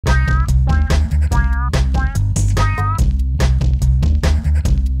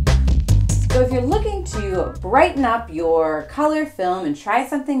to brighten up your color film and try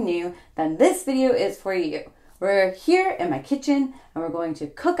something new, then this video is for you. We're here in my kitchen and we're going to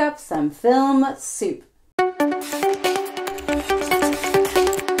cook up some film soup.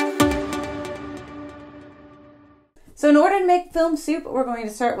 So in order to make film soup, we're going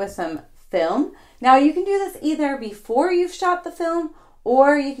to start with some film. Now you can do this either before you've shot the film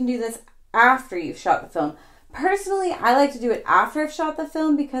or you can do this after you've shot the film. Personally, I like to do it after I've shot the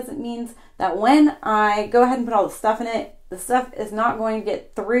film because it means that when I go ahead and put all the stuff in it, the stuff is not going to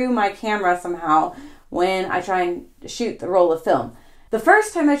get through my camera somehow when I try and shoot the roll of film. The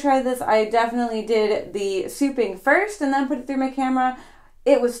first time I tried this, I definitely did the souping first and then put it through my camera.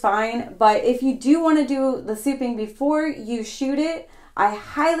 It was fine, but if you do want to do the souping before you shoot it, I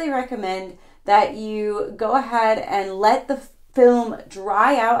highly recommend that you go ahead and let the film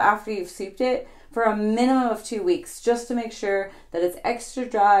dry out after you've souped it for a minimum of 2 weeks, just to make sure that it's extra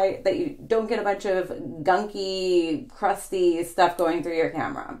dry, that you don't get a bunch of gunky, crusty stuff going through your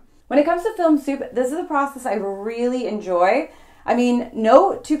camera. When it comes to film soup, this is a process I really enjoy. I mean,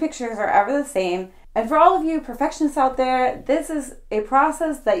 no two pictures are ever the same. And for all of you perfectionists out there, this is a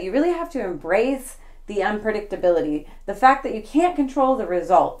process that you really have to embrace the unpredictability, the fact that you can't control the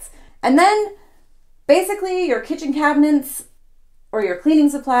results. And then basically your kitchen cabinets or your cleaning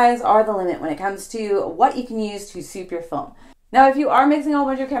supplies are the limit when it comes to what you can use to soup your film. Now, if you are mixing a whole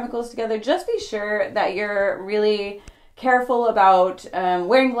bunch of chemicals together, just be sure that you're really careful about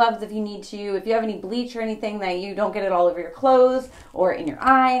wearing gloves if you need to. If you have any bleach or anything, that you don't get it all over your clothes or in your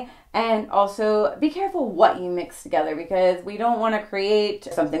eye. And also be careful what you mix together because we don't want to create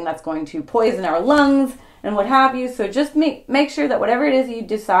something that's going to poison our lungs and what have you. So just make sure that whatever it is you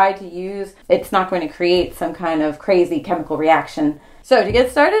decide to use, it's not going to create some kind of crazy chemical reaction. So to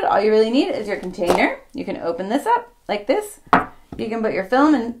get started, all you really need is your container. You can open this up like this. You can put your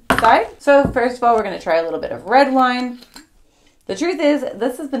film inside. So first of all, we're going to try a little bit of red wine. The truth is,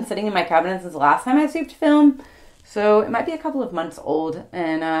 this has been sitting in my cabinet since the last time I souped film. So it might be a couple of months old,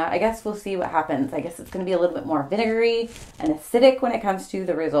 and I guess we'll see what happens. I guess it's going to be a little bit more vinegary and acidic when it comes to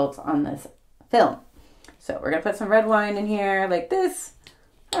the results on this film. So we're going to put some red wine in here like this.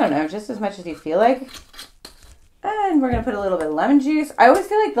 I don't know, just as much as you feel like. And we're going to put a little bit of lemon juice. I always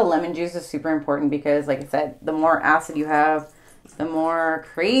feel like the lemon juice is super important because, like I said, the more acid you have, the more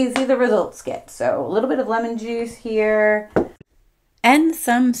crazy the results get. So a little bit of lemon juice here. And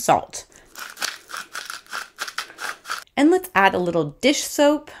some salt. And let's add a little dish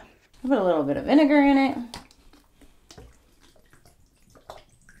soap. Put a little bit of vinegar in it.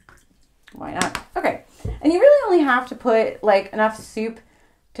 Why not? Okay. And you really only have to put like enough soup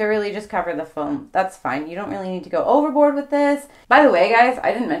to really just cover the film. That's fine. You don't really need to go overboard with this. By the way, guys,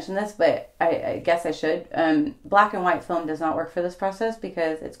 I didn't mention this, but I guess I should. Black and white film does not work for this process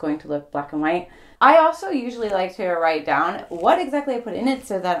because it's going to look black and white. I also usually like to write down what exactly I put in it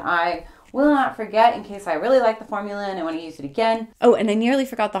so that I will not forget in case I really like the formula and I want to use it again. Oh, and I nearly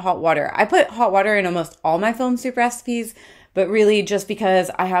forgot the hot water. I put hot water in almost all my film soup recipes, but really just because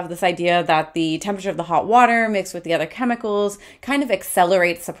I have this idea that the temperature of the hot water mixed with the other chemicals kind of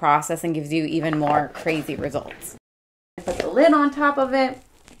accelerates the process and gives you even more crazy results. I put the lid on top of it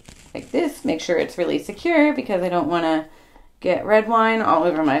like this. Make sure it's really secure because I don't want to get red wine all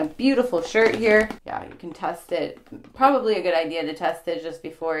over my beautiful shirt here. Yeah, you can test it. Probably a good idea to test it just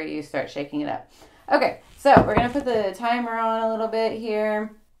before you start shaking it up. Okay, so we're gonna put the timer on a little bit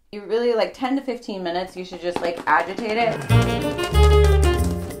here. You really like 10 to 15 minutes. You should just like agitate it.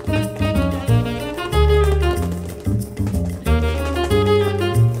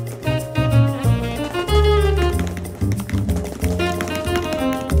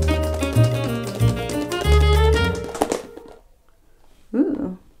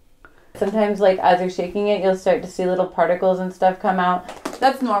 Sometimes like as you're shaking it, you'll start to see little particles and stuff come out.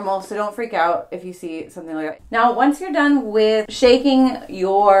 That's normal, so don't freak out if you see something like that. Now, once you're done with shaking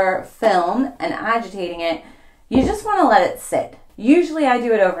your film and agitating it, you just want to let it sit. Usually I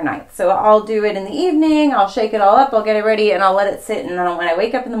do it overnight. So I'll do it in the evening, I'll shake it all up, I'll get it ready, and I'll let it sit. And then when I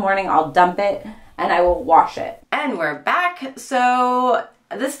wake up in the morning, I'll dump it and I will wash it. And we're back. So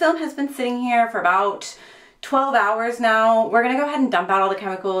this film has been sitting here for about 12 hours now. We're gonna go ahead and dump out all the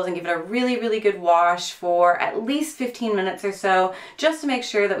chemicals and give it a really, really good wash for at least 15 minutes or so, just to make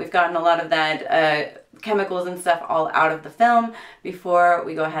sure that we've gotten a lot of that chemicals and stuff all out of the film before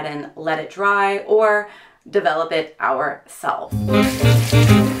we go ahead and let it dry or develop it ourselves.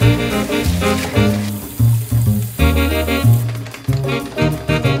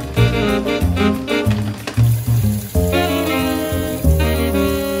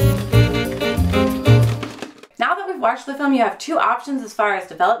 Watch the film, you have two options as far as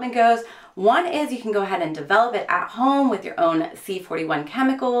development goes. One is you can go ahead and develop it at home with your own C41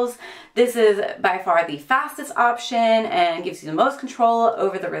 chemicals. This is by far the fastest option and gives you the most control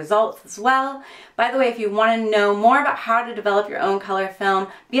over the results as well. By the way, if you want to know more about how to develop your own color film,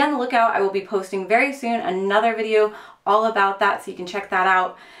 be on the lookout. I will be posting very soon another video all about that, so you can check that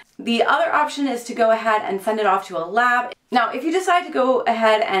out. The other option is to go ahead and send it off to a lab. Now, if you decide to go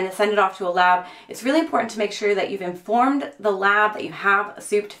ahead and send it off to a lab, it's really important to make sure that you've informed the lab that you have a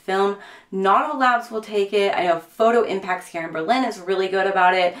soup to film. Not all labs will take it. I know Photo Impacts here in Berlin is really good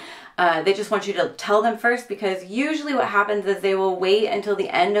about it. They just want you to tell them first, because usually what happens is they will wait until the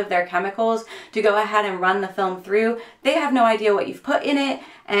end of their chemicals to go ahead and run the film through. They have no idea what you've put in it,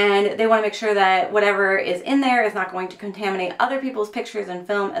 and they want to make sure that whatever is in there is not going to contaminate other people's pictures and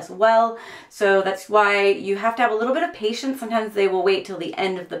film as well. So that's why you have to have a little bit of patience. Sometimes they will wait till the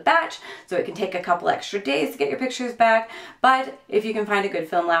end of the batch, so it can take a couple extra days to get your pictures back. But if you can find a good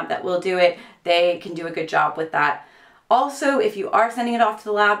film lab that will do it, they can do a good job with that. Also, if you are sending it off to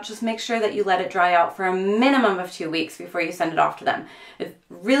the lab, just make sure that you let it dry out for a minimum of 2 weeks before you send it off to them. It's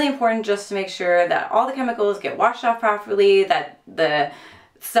really important just to make sure that all the chemicals get washed off properly, that the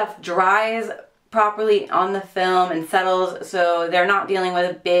stuff dries properly on the film and settles, so they're not dealing with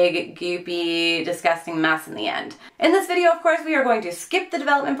a big, goopy, disgusting mess in the end. In this video, of course, we are going to skip the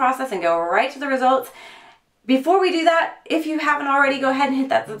development process and go right to the results. Before we do that, if you haven't already, go ahead and hit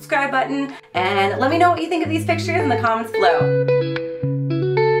that subscribe button and let me know what you think of these pictures in the comments below.